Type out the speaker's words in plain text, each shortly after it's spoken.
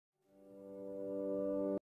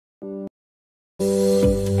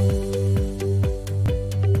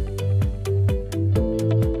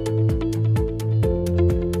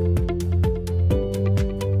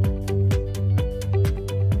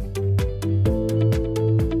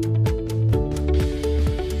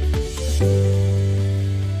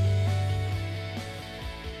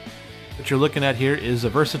you're looking at here is a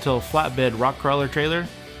versatile flatbed Rockcrawler trailer.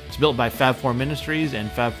 It's built by Fab4 Ministries, and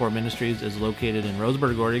Fab4 Ministries is located in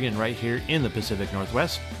Roseburg, Oregon, right here in the Pacific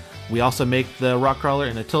Northwest. We also make the Rockcrawler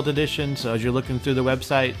in a tilt edition, so as you're looking through the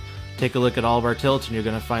website, take a look at all of our tilts and you're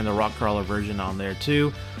going to find the Rockcrawler version on there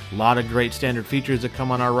too. A lot of great standard features that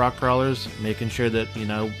come on our Rockcrawlers, making sure that,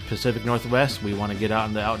 Pacific Northwest, we want to get out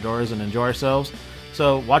in the outdoors and enjoy ourselves.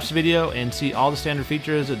 So watch the video and see all the standard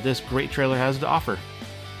features that this great trailer has to offer.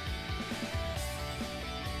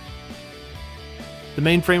 The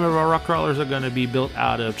main frame of our Rockcrawlers are going to be built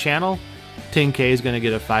out of channel. 10K is going to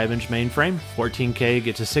get a 5-inch main frame, 14K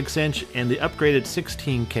gets a 6-inch, and the upgraded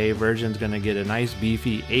 16K version is going to get a nice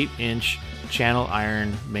beefy 8-inch channel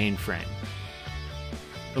iron main frame.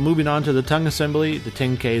 So moving on to the tongue assembly, the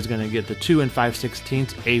 10K is going to get the 2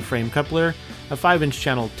 5/16 A-frame coupler, a 5-inch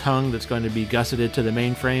channel tongue that's going to be gusseted to the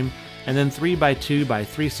main frame, and then 3x2 by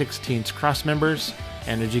 3/16 cross members,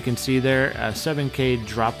 and as you can see there, a 7K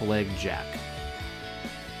drop leg jack.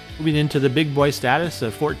 Moving into the big boy status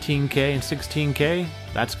of 14K and 16K,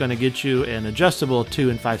 that's going to get you an adjustable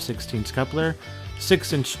 2 5/16 coupler,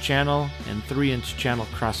 6-inch channel, and 3-inch channel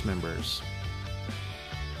cross members.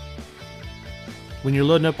 When you're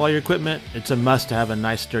loading up all your equipment, it's a must to have a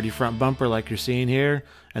nice sturdy front bumper like you're seeing here,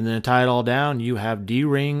 and then to tie it all down, you have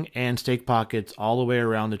D-ring and stake pockets all the way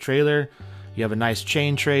around the trailer. You have a nice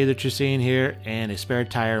chain tray that you're seeing here, and a spare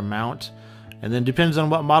tire mount. And then depends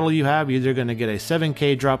on what model you have, you're either going to get a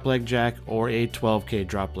 7K drop leg jack or a 12K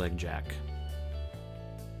drop leg jack.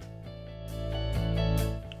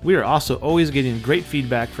 We are also always getting great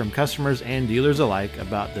feedback from customers and dealers alike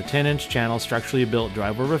about the 10-inch channel structurally built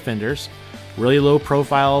drive-over fenders. Really low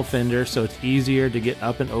profile fender, so it's easier to get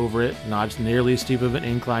up and over it, not nearly as steep of an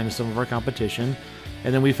incline as some of our competition.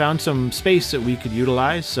 And then we found some space that we could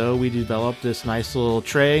utilize, so we developed this nice little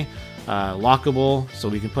tray, lockable, so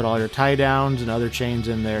we can put all your tie downs and other chains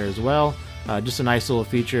in there as well. Just a nice little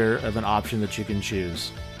feature of an option that you can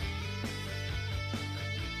choose.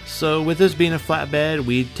 So with this being a flatbed,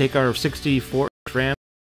 we take our 64-inch ram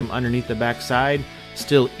from underneath the back side,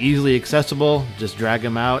 still easily accessible. Just drag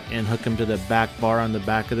them out and hook them to the back bar on the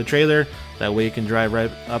back of the trailer. That way you can drive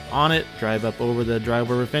right up on it, drive up over the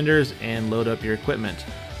drive-over fenders, and load up your equipment.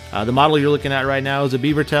 The model you're looking at right now is a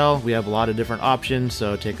beaver tail. We have a lot of different options,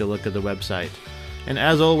 so take a look at the website. And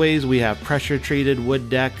as always, we have pressure treated wood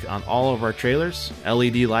deck on all of our trailers,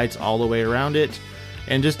 LED lights all the way around it.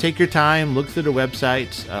 And just take your time, look through the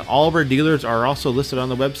website. All of our dealers are also listed on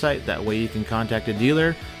the website. That way you can contact a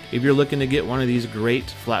dealer if you're looking to get one of these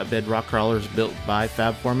great flatbed Rockcrawlers built by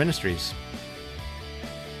Fab4 Ministries.